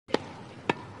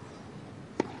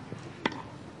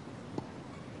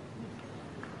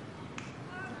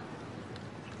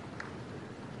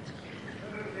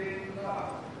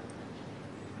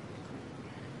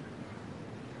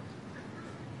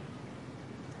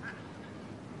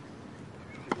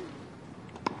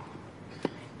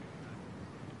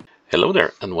Hello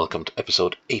there, and welcome to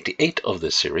episode 88 of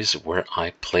this series, where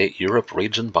I play Europe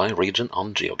region by region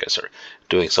on GeoGuessr,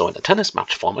 doing so in a tennis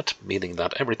match format, meaning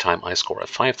that every time I score a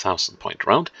 5,000 point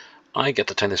round, I get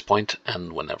a tennis point,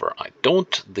 and whenever I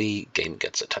don't, the game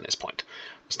gets a tennis point.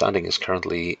 The standing is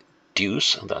currently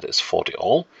deuce, and that is 40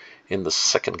 all, in the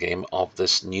second game of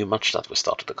this new match that we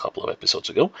started a couple of episodes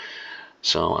ago.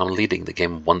 So I'm leading the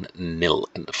game 1-0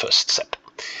 in the first set.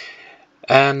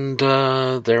 And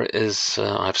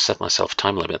I've set myself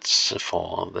time limits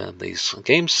for these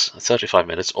games, 35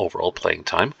 minutes overall playing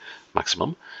time,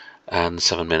 maximum, and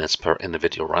 7 minutes per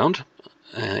individual round.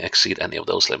 Exceed any of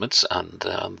those limits, and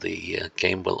the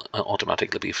game will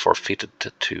automatically be forfeited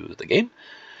to the game.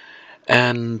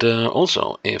 And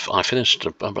also, if I finished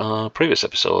a previous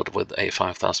episode with a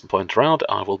 5,000 point round,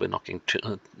 I will be knocking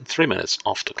 3 minutes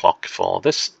off the clock for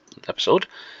this episode,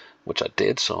 which I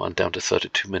did, so I'm down to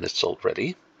 32 minutes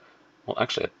already. Well,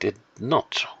 actually, I did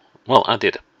not. Well, I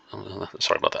did.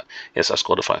 Sorry about that. Yes, I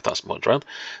scored a 5,000 point round,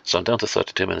 so I'm down to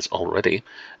 32 minutes already.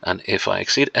 And if I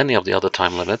exceed any of the other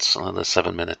time limits, the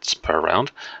 7 minutes per round,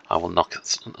 I will knock...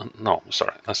 No,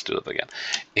 sorry, let's do it again.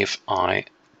 If I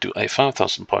do a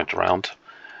 5,000 point round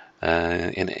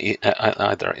in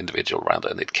either individual round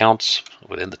and it counts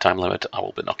within the time limit, I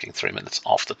will be knocking 3 minutes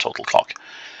off the total clock.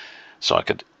 So I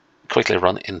could quickly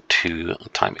run into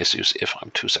time issues if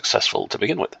I'm too successful to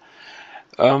begin with.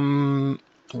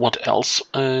 What else?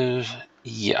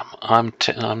 Yeah, I'm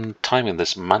timing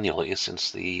this manually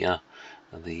since the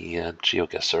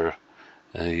GeoGuessr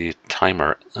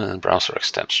timer browser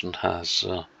extension has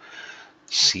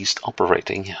ceased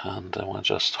operating, and we're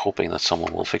just hoping that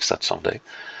someone will fix that someday.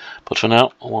 But for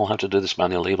now, we'll have to do this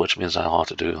manually, which means I'll have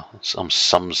to do some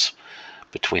sums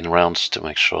between rounds to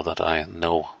make sure that I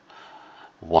know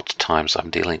what times I'm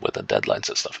dealing with and deadlines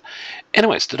and stuff.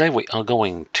 Anyways, today we are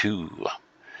going to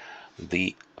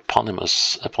the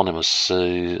eponymous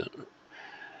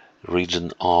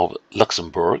region of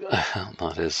Luxembourg.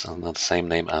 That is the same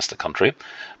name as the country,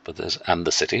 and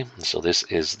the city. So this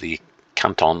is the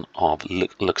canton of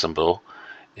Luxembourg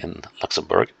in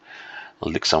Luxembourg,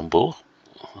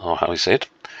 or how you say it.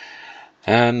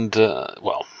 And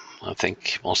well, I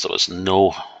think most of us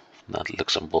know that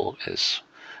Luxembourg is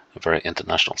a very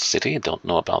international city. Don't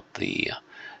know about the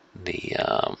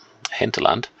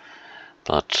hinterland,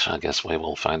 but I guess we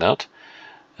will find out.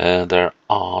 There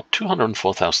are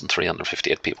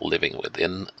 204,358 people living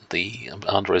within the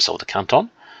boundaries of the canton,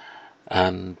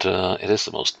 and it is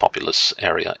the most populous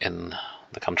area in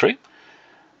the country.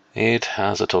 It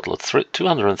has a total of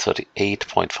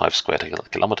 238.5 square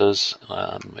kilometers,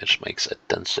 which makes a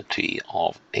density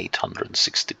of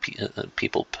 860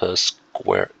 people per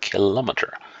square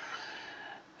kilometer.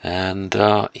 And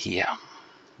yeah,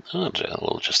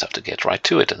 we'll just have to get right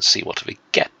to it and see what we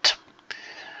get.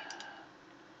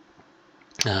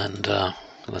 And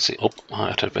let's see. Oh, I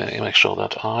have to make sure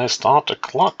that I start the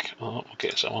clock. Oh,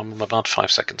 okay, so I'm about 5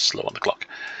 seconds slow on the clock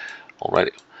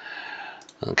already.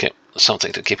 Okay,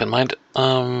 something to keep in mind.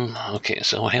 Okay,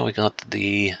 so here we got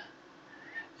the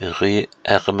Rue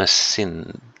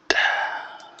Hermesinde.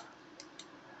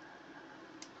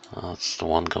 That's the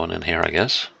one going in here, I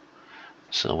guess.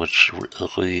 So which rue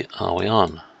are we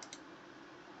on?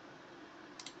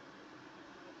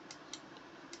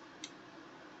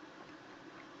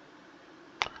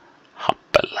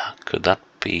 Happel. Could that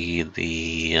be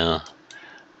the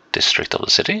district of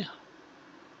the city?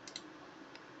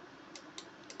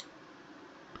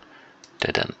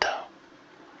 Dead end.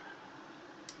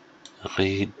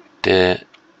 Rue de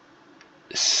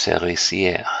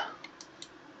Cerisière.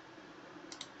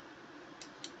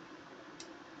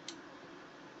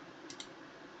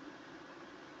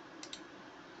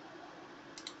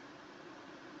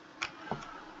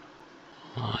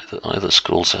 Either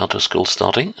school's out or school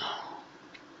starting.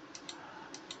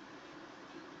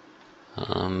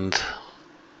 And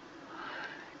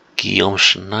Guillaume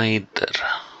Schneider.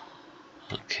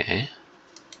 Okay.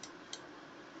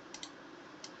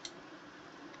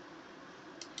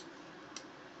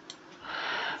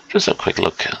 Just a quick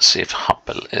look and see if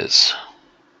Happel is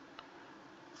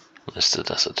listed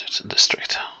as a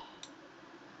district.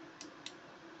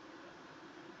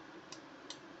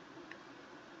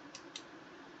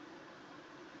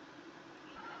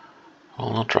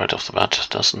 Well, not right off the bat.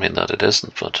 Doesn't mean that it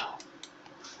isn't, but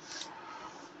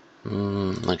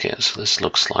okay. So this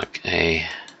looks like a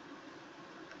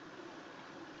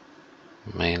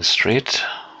main street.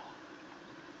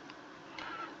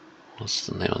 What's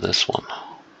the name of this one?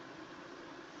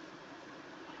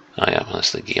 Oh yeah,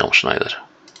 that's the Guillaume Schneider.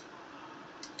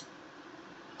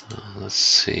 Let's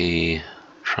see.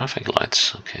 Traffic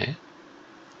lights, okay.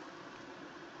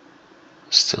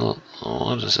 Still,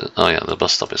 what is it? Oh yeah, the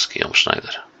bus stop is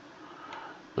Schneider.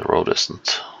 The road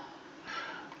isn't.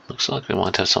 Looks like we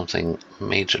might have something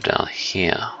major down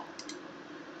here.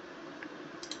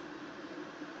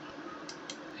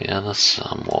 Yeah, that's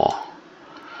more.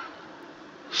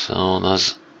 So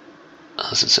there's,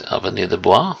 as it says, Avenue de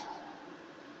Bois.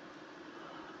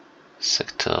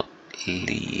 Sector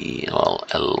well,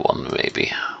 L1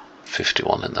 maybe.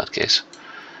 51 in that case.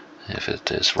 If it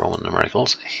is Roman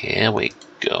numericals, here we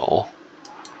go.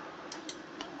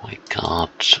 We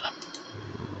got,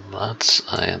 that's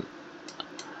a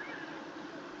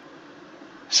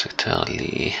Sector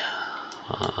Lee,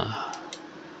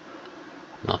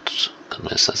 not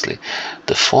convinced that's Lee.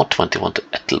 The 421 to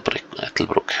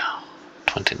Ettelbruck,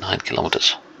 29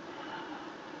 kilometers.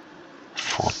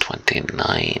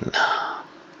 429.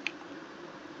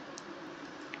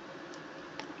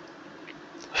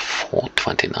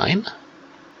 429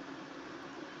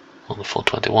 on the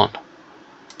 421.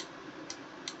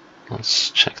 Let's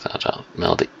check that out.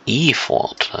 Now the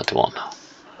E421,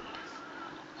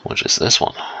 which is this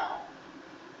one.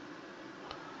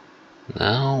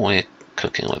 Now we're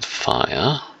cooking with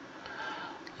fire.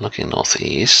 Looking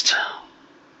northeast.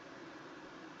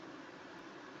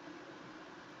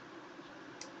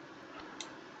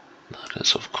 That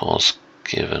is, of course,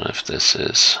 given if this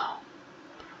is.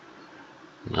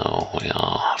 No, we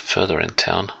are further in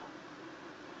town.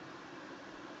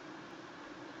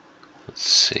 Let's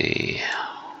see.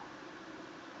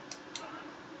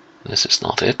 This is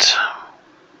not it.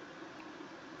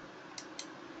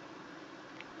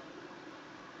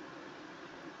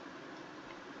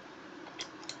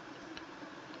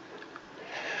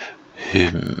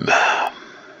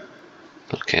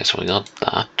 Okay, so we got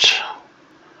that.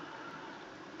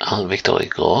 Al Victor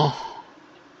Hugo.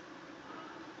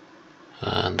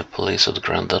 And the police of the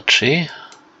Grand Duchy.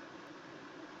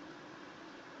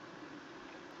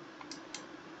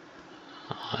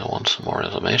 I want some more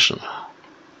information.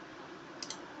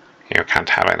 You can't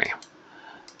have any.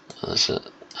 There's an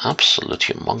absolute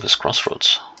humongous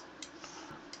crossroads.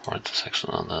 Or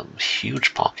intersection on a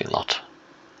huge parking lot.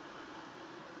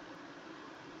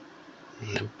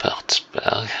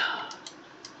 Limpertsberg.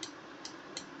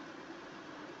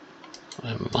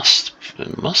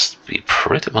 It must be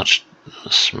pretty much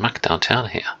smack downtown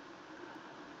here.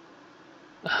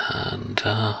 And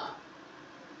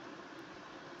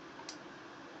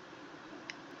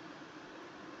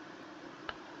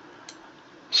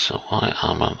so why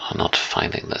am I not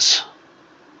finding this?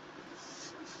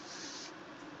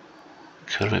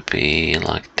 Could it be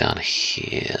like down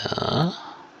here?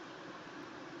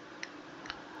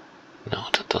 No,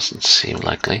 that doesn't seem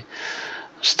likely.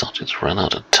 I'm starting to run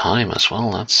out of time as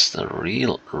well. That's the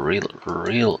real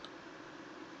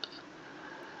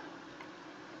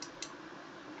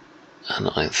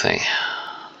annoying thing.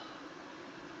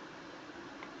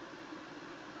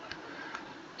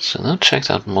 So now checked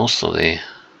out most of the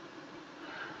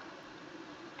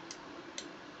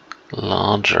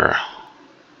larger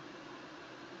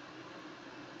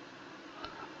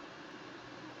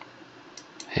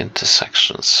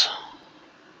intersections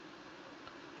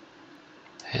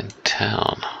in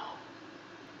town,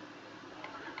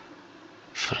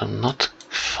 but I'm not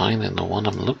finding the one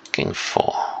I'm looking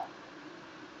for.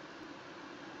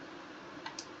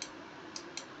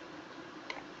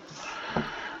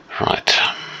 Right.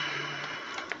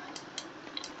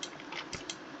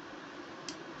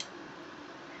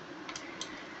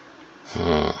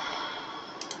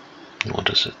 What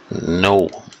is it? No.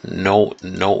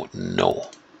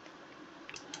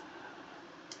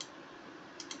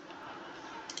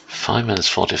 5 minutes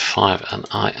 45, and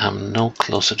I am no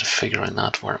closer to figuring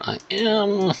out where I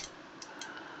am.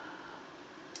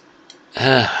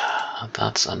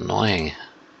 That's annoying.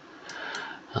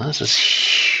 And this is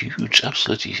huge,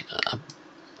 absolutely.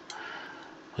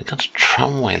 We got a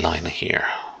tramway line here.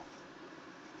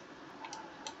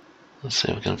 Let's see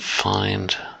if we can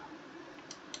find.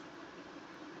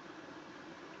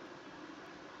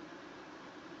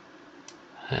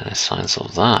 Any signs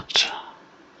of that?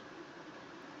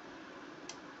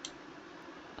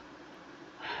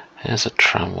 Here's a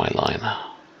tramway line.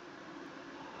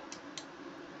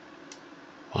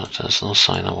 But there's no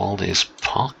sign of all these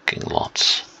parking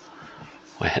lots.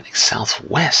 We're heading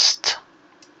southwest.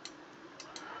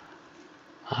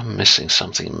 I'm missing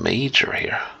something major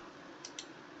here.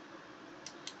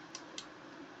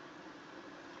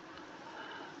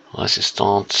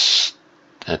 Resistance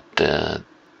at the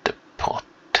depot.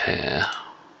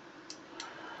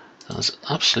 There's an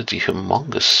absolutely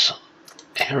humongous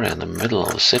area in the middle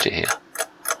of the city here.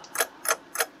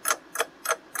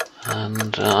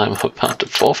 And I'm about to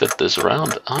forfeit this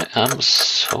round. I am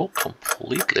so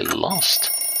completely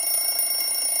lost.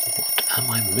 What am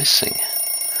I missing?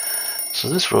 So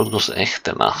this road goes to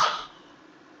Echternach.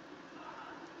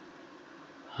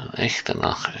 And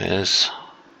Echternach is...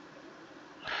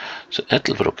 So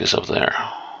Ettelbruck is up there.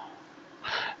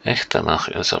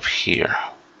 Echternach is up here.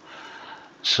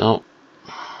 So...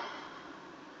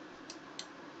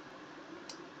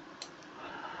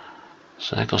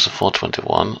 So that goes to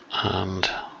 421 and...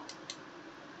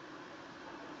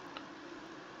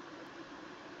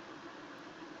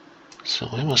 So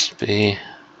we must be...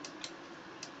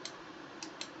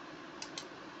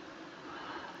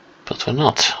 But we're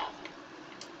not.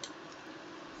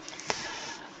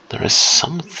 There is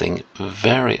something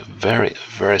very, very,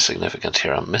 very significant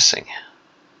here I'm missing.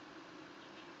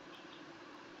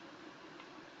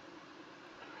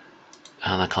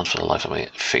 And I can't for the life of me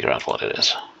figure out what it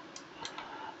is.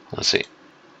 Let's see.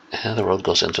 Here the road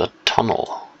goes into a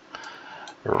tunnel.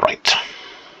 Right.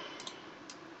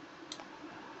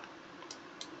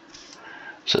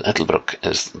 So Ettelbruck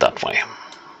is that way.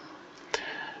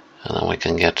 And then we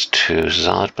can get to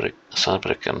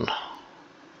Saarbrücken.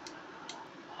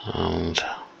 And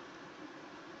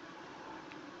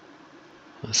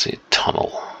let's see, tunnel.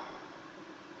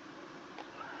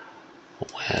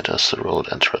 Where does the road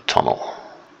enter a tunnel?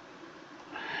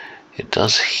 It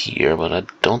does here, but I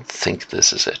don't think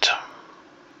this is it.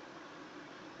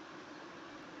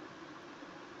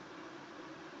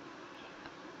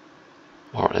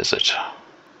 Or is it?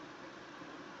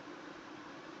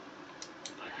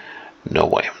 No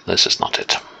way, this is not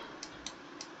it.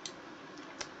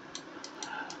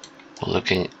 We're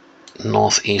looking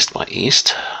northeast by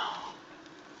east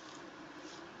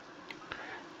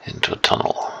into a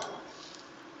tunnel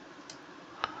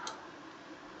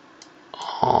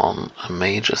on a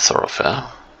major thoroughfare.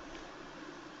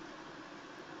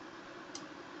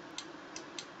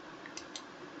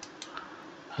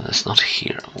 And it's not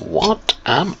here. What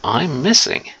am I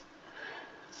missing?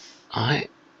 Yeah,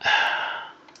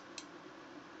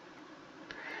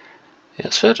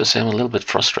 it's fair to say I'm a little bit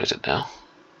frustrated now.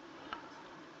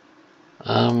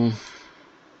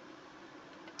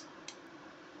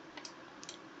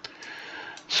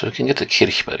 So we can get to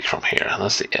Kirchberg from here.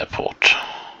 That's the airport.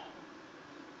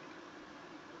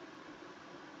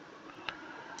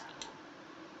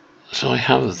 So I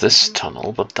have this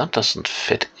tunnel, but that doesn't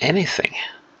fit anything.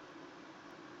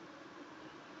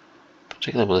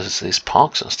 Particularly with these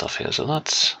parks and stuff here, so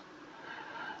that's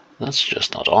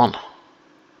just not on.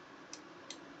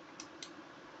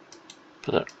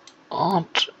 But there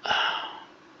aren't...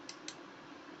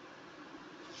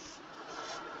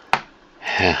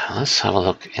 Yeah, let's have a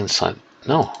look inside.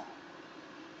 No.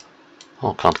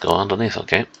 Oh, can't go underneath,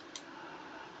 okay.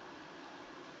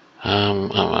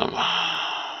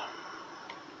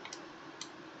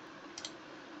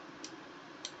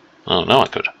 Oh, no, I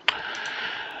could.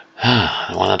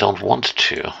 When I don't want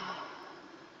to.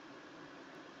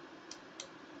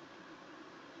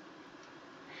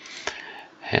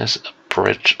 Here's a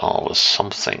bridge over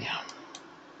something.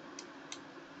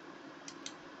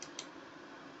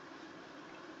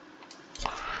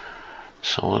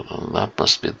 So that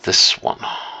must be this one.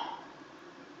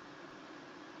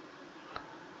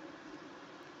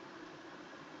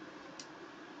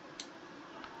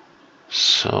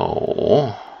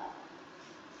 So...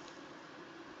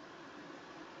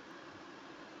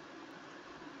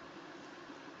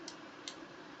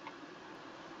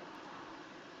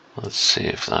 let's see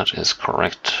if that is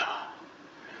correct.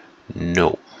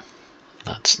 No,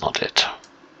 that's not it.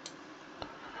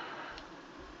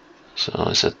 So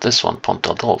is it this one,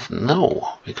 Pontadolf?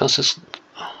 No, because it's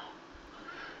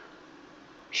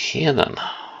here then.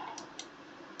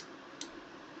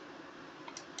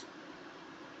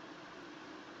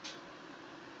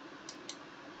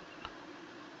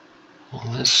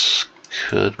 Well, this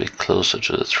could be closer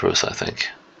to the truth, I think.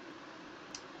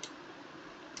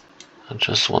 I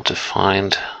just want to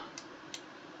find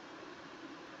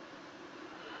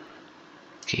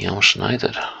Guillaume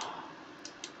Schneider.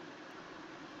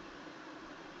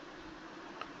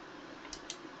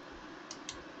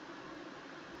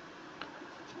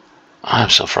 I'm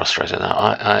so frustrated now.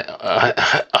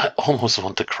 I almost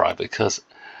want to cry because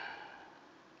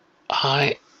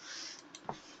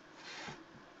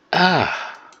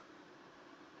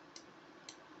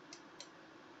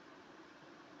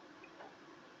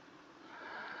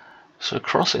so we're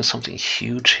crossing something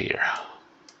huge here.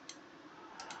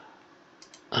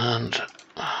 And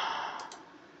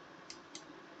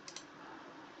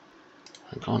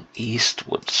I'm going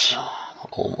eastwards,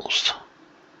 almost.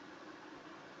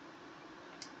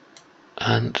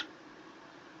 And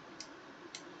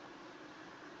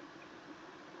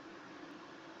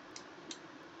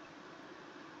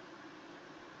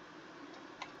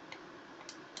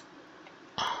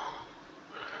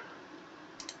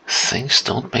things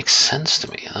don't make sense to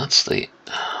me. That's the...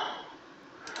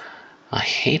 I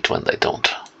hate when they don't,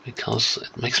 because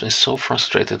it makes me so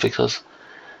frustrated, because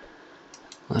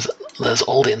there's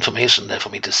all the information there for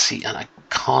me to see, and I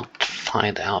can't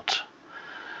find out.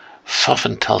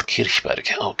 Pfaffenthal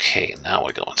Kirchberg. Okay, now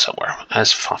we're going somewhere.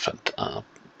 As Pfaffent...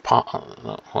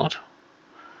 what?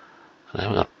 Then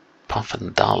we got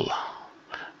Pfaffendal.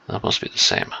 That must be the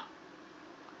same,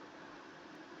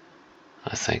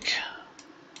 I think.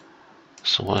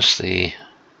 So what's the...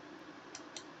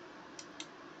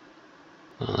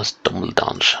 Oh, that's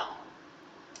Dummeldange.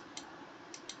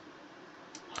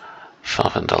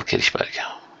 Pfaffendal Kirchberg.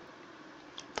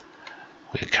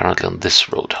 We're currently on this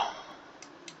road.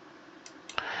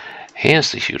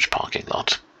 Here's the huge parking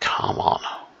lot. Come on.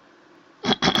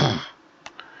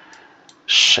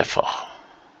 Schäfer.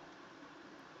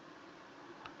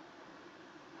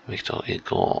 Victor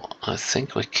Hugo. I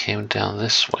think we came down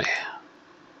this way.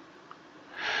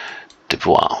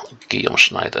 Dubois. Guillaume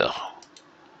Schneider.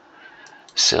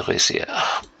 Cerisier.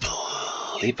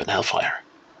 Leap in Hellfire.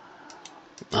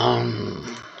 And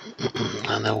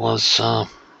there was the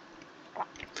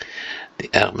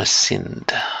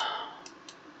Ermesind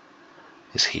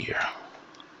is here.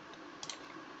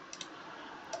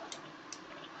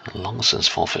 Long since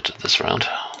forfeited this round.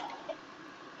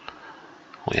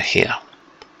 We're here.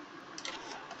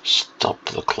 Stop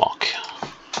the clock.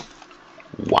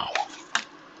 Wow.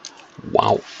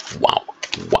 Wow, wow,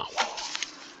 wow.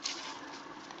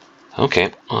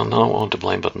 Okay, now I want to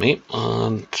blame but me,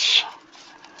 and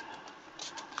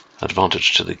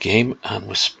advantage to the game, and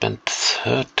we spent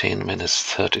 13 minutes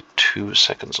 32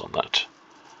 seconds on that.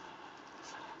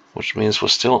 Which means we're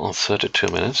still on 32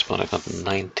 minutes, but I got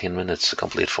 19 minutes to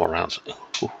complete 4 rounds.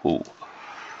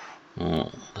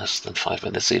 Less than 5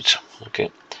 minutes each.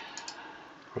 Okay.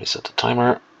 Reset the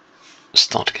timer.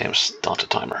 Start the game, start the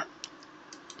timer.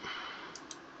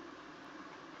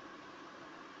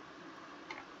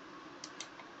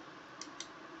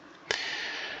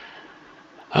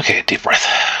 Okay, deep breath.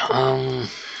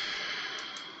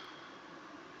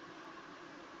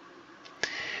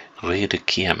 Rede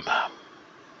Kiem.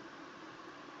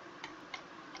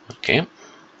 Okay.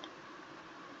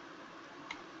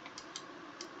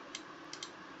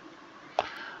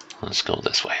 Let's go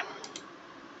this way.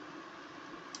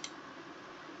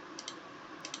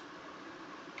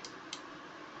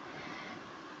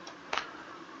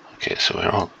 Okay, so we're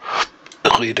on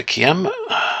Rue de Kiem,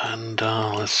 and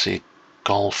let's see,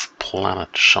 Golf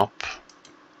Planet Shop.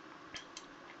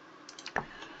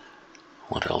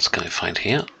 What else can I find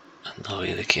here?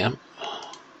 Rue de Kiem.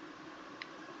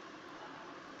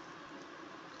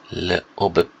 Le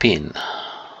Aubepine.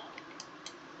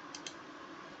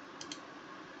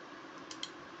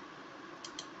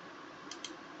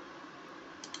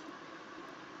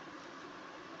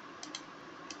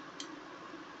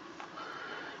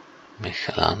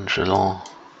 Michelangelo.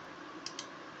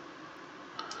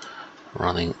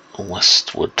 Running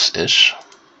westwards-ish.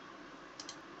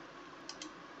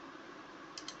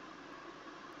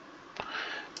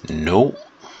 No.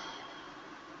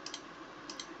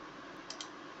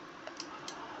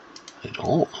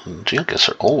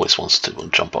 GeoGuessr always wants to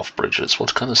jump off bridges.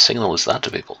 What kind of signal is that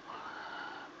to people?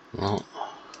 No.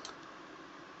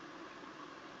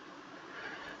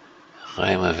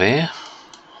 Reimervé.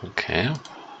 Okay.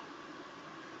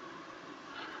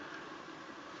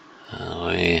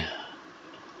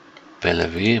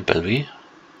 Rue Bellevue.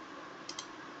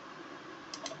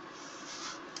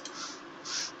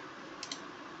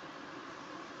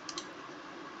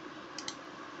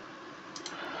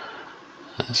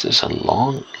 This is a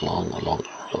long road.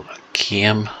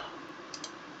 Kiem.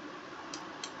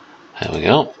 There we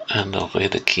go. And Rue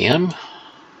de Kiem.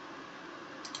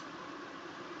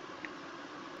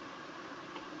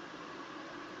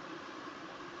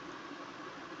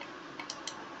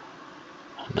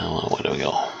 Now, where do we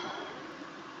go?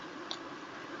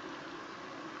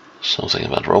 Something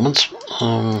about Romans.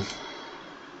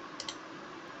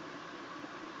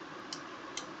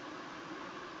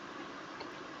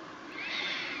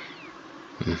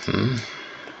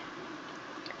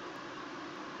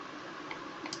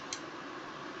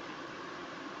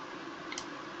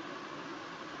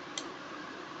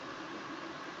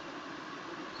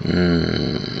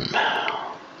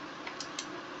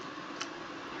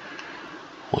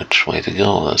 Which way to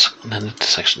go? There's an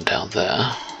intersection down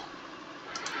there.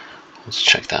 Let's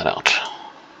check that out.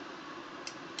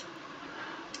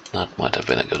 That might have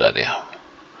been a good idea.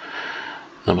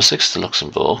 Number 6 to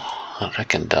Luxembourg,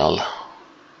 Reckendal,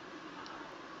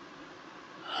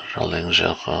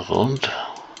 Rollinger Rund,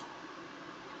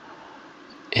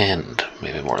 and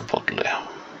maybe more importantly,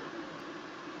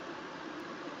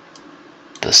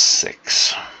 the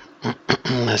 6.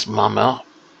 There's Malmö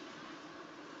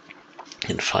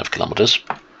in 5 kilometers.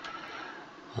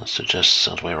 That suggests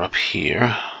that we're up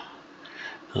here.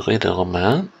 Rue de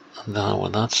Romain. Well,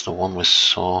 that's the one we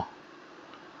saw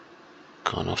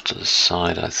going off to the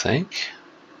side, I think.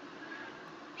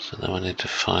 So then we need to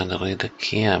find Rue de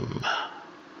Kiem.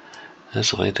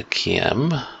 There's Rue de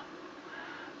Kiem.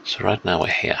 So right now we're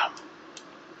here.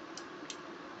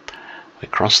 We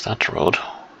crossed that road.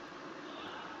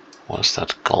 What's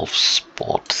that golf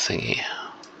sport thingy?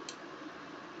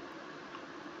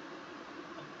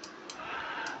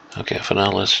 Okay, for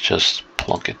now let's just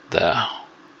plug it there.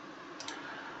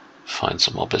 Find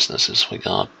some more businesses. We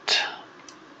got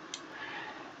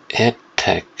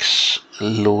Etex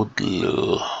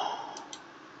Lodlu.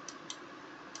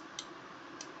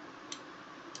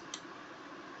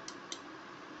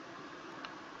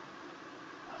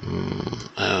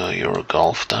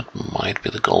 Eurogolf, that might be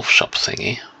the golf shop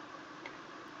thingy.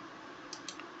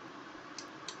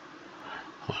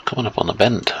 We're coming up on a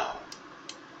bend.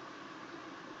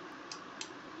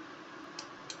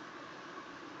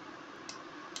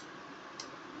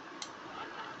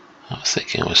 I was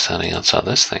thinking we're standing outside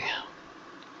this thing.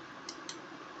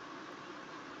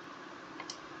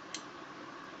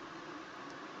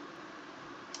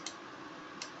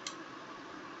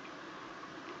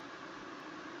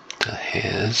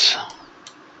 Here's,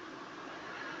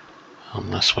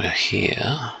 unless we're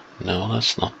here. No,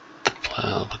 that's not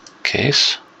the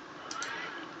case.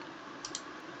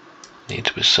 Need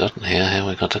to be certain here. Here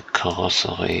we got a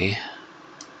carrosserie.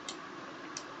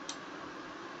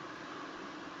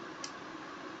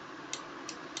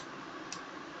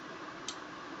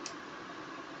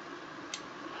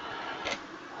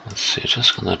 Let's see,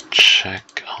 just gonna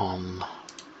check on.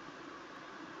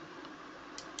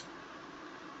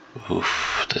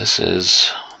 Oof, this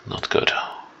is not good.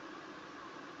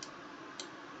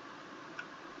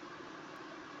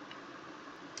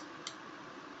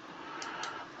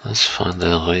 Let's find the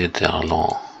Rue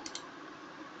d'Arlon.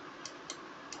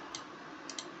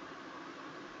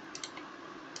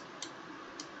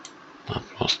 That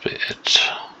must be it.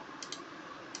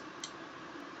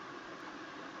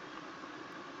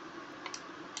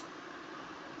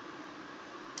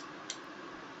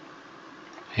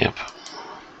 Yep.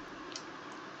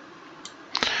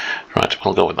 Right,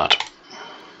 we'll go with that.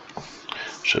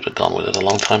 Should have gone with it a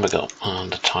long time ago.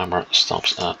 And the timer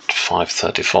stops at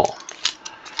 5:34.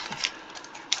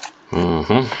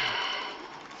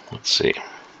 Let's see.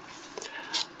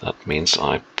 That means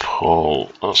I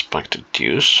pull us back to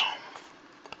deuce.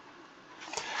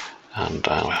 And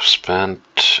I have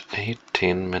spent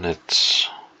 18 minutes,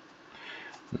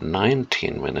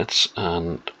 19 minutes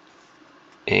and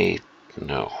 19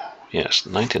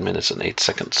 minutes and 8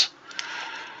 seconds.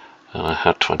 And I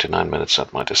had 29 minutes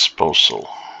at my disposal.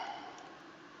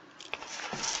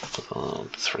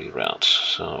 3 rounds,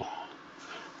 so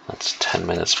that's 10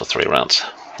 minutes for 3 rounds.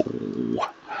 Ooh.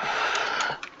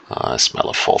 I smell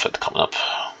a forfeit coming up.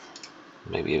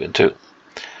 Maybe even 2.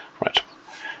 Right.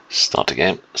 Start the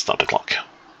game, start the clock.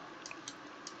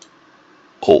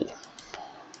 Oh.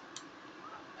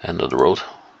 End of the road.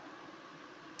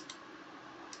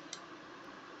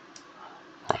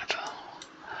 Right.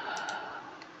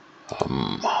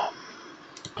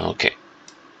 Okay.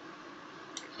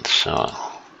 So,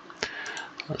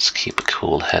 let's keep a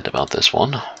cool head about this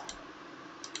one.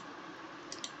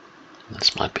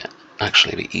 This might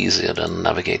actually be easier than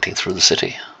navigating through the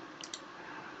city.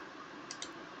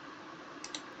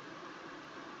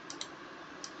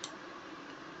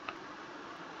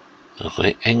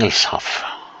 Rue Engelshof.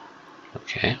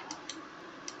 Okay.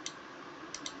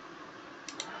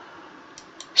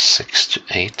 6 to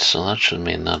 8, so that should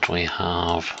mean that we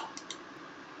have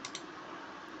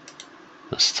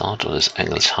the start of this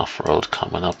Engelshof road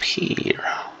coming up here.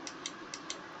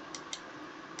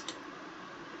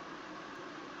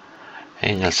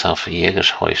 Engelshof,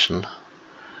 Jägerhäuschen,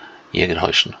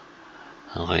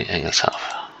 Rue Engelshof.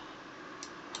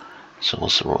 So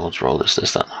what road is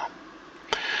this then?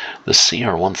 The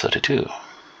CR132.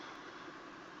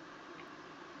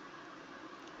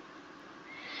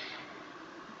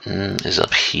 Is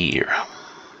up here.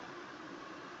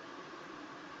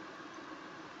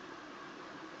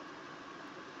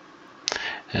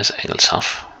 There's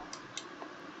Engelshof.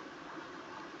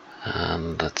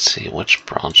 And let's see which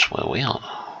branch were we on.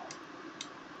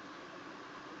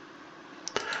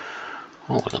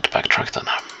 Oh, we're going to backtrack then.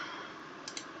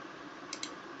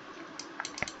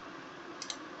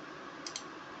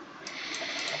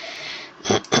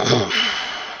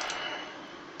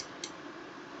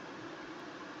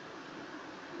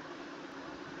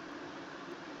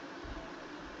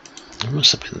 It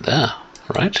must have been there,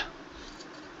 right?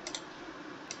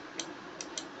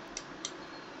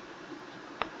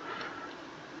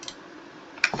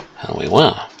 And we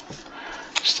were.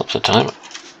 Stop the time.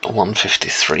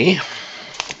 1:53.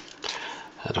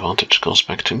 Advantage goes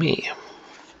back to me.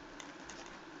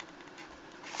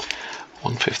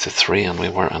 1:53, and we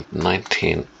were at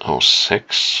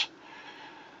 19:06.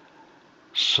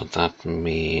 So that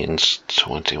means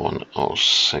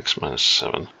 21:06 minus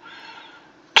 7.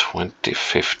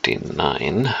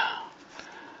 20:59.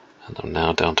 And I'm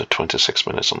now down to 26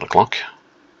 minutes on the clock.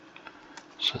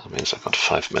 So that means I've got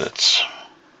 5 minutes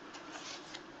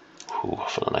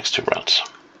for the next 2 rounds.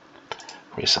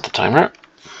 Reset the timer.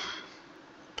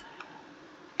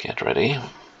 Get ready.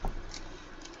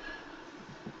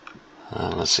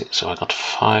 Let's see, so I got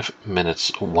 5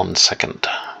 minutes, 1 second.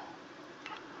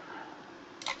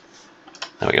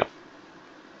 There we go.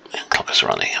 And clock is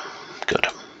running. Good.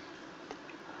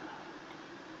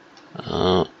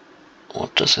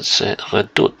 What does it say?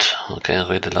 Redoute. Okay,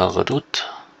 Rue de la Redoute.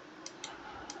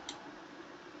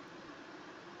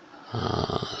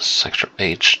 Sector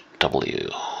HW.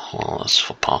 Well, that's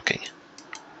for parking.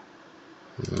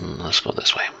 Let's go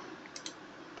this way.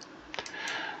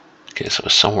 Okay, so we're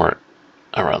somewhere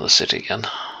around the city again.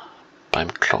 Beim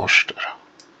Kloster.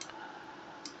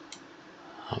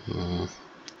 I'm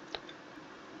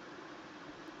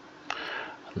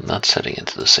not heading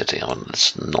into the city. I want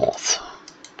it's north.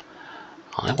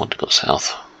 I want to go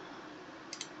south.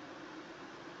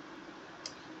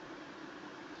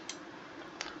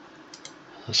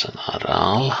 There's an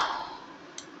Aral.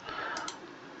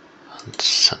 And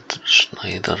Center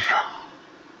Schneider.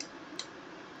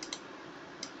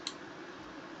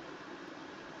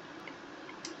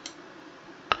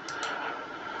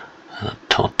 And a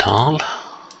Total.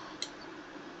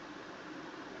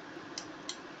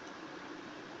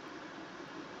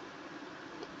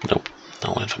 Nope,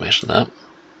 no information there.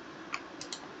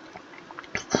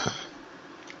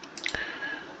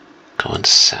 Going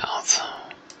south.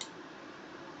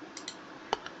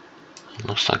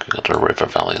 Looks like we got a river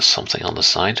valley or something on the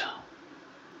side.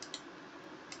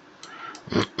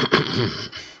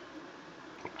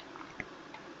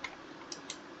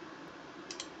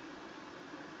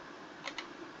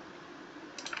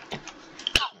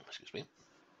 Excuse me.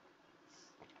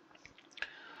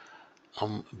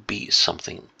 Be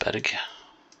something big.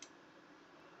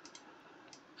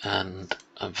 And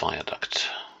a viaduct.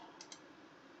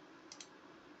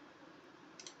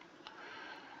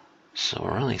 So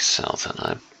we're running south, and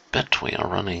I bet we are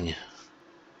running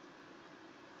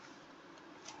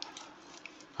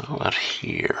about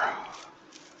here.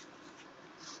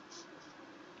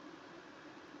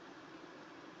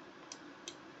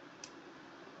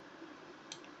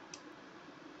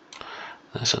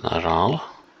 There's an Aral.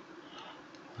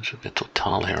 There should be a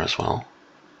Total here as well.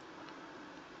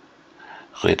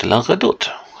 Rue de la Redoute.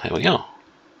 Here we go.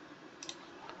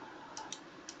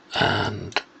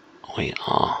 And we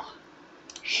are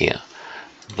here.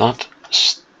 That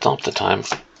stopped the time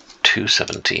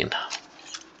 2:17.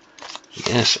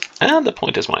 Yes, and the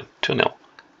point is mine. 2-0.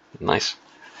 Nice.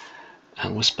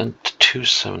 And we spent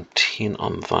 2:17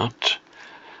 on that.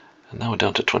 And now we're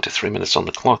down to 23 minutes on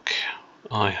the clock.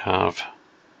 I have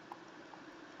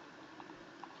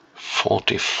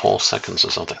 44 seconds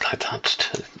or something like that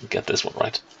to get this one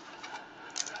right.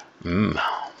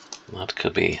 That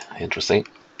could be interesting.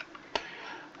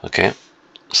 Okay,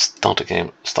 start the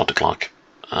game, start the clock.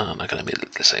 And I can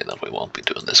immediately say that we won't be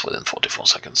doing this within 44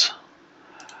 seconds.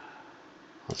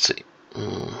 Let's see.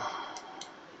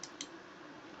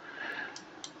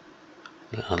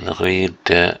 Rue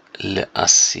de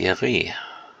l'Aciérie.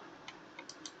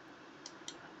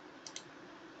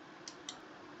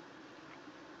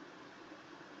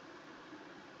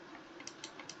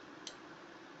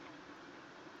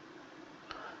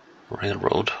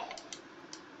 Railroad.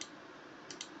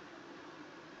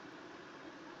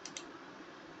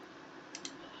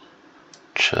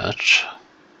 Church.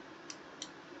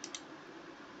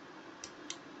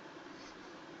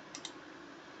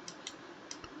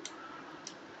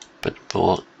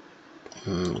 Bitburg.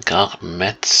 Gare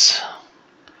Metz.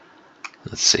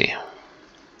 Let's see.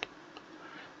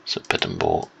 So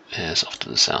Pittenbourg is off to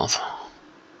the south.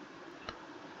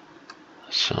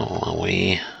 So are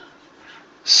we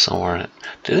somewhere?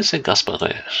 Did I say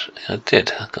Gasperich? I did,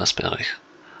 Gasperich.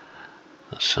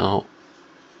 So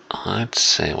I'd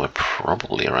say we're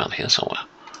probably around here somewhere.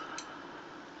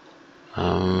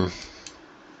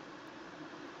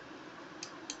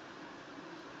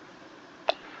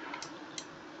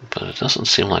 But it doesn't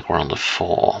seem like we're on the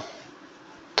 4.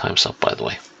 Time's up, by the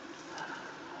way.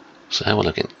 So now we're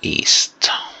looking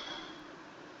east.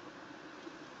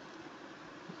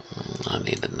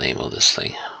 need the name of this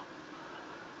thing.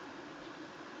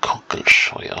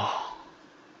 Kokkelshoya.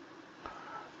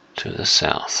 To the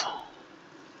south.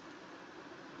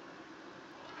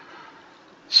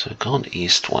 So going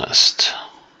east-west.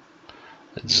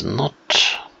 It's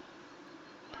not...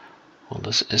 Well,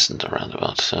 this isn't a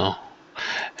roundabout, so...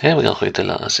 Here we go,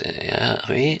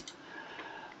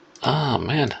 Ah,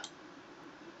 man.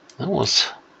 That was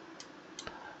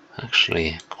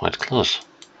actually quite close.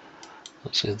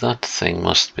 Let's see, that thing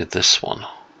must be this one.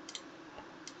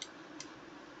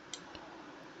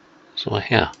 So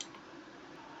here.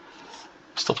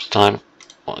 Stop the time.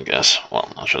 Well, I guess.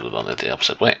 Well, I should have done it the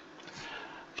opposite way.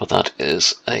 But that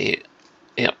is a...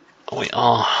 Yep, we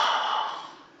are...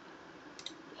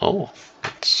 Oh,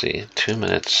 let's see, 2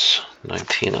 minutes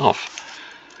 19 off.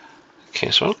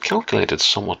 Okay, so I calculated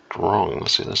somewhat wrong.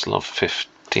 Let's see, let's love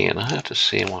 15. I have to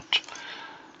see what...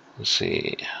 Let's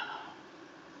see...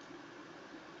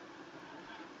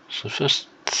 So first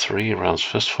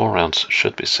 4 rounds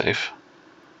should be safe.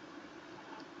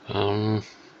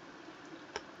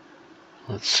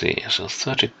 Let's see, so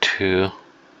 32...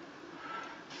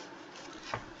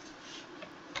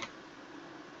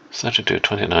 32,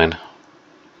 29...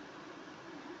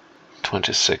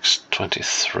 26,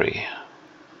 23.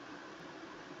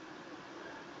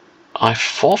 I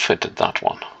forfeited that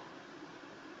one.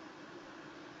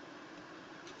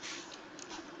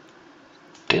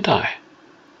 Did I?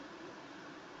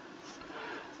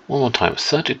 One more time.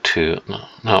 32.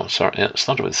 No, sorry. Yeah, it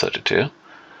started with 32.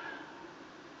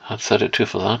 Had 32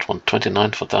 for that one,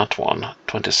 29 for that one,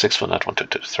 26 for that one,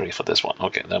 23 for this one.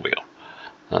 Okay, there we go.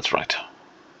 That's right.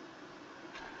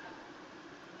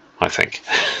 I think.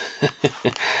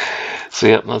 So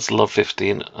yeah, that's love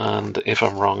 15, and if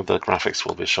I'm wrong, the graphics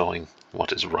will be showing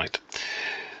what is right.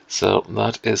 So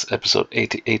that is episode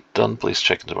 88 done. Please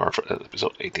check tomorrow for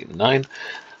episode 89,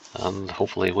 and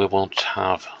hopefully we won't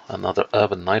have another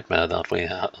urban nightmare that we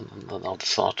had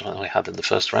in the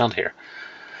first round here.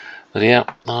 But yeah,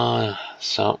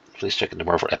 so please check in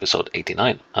tomorrow for episode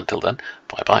 89. Until then,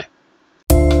 bye bye.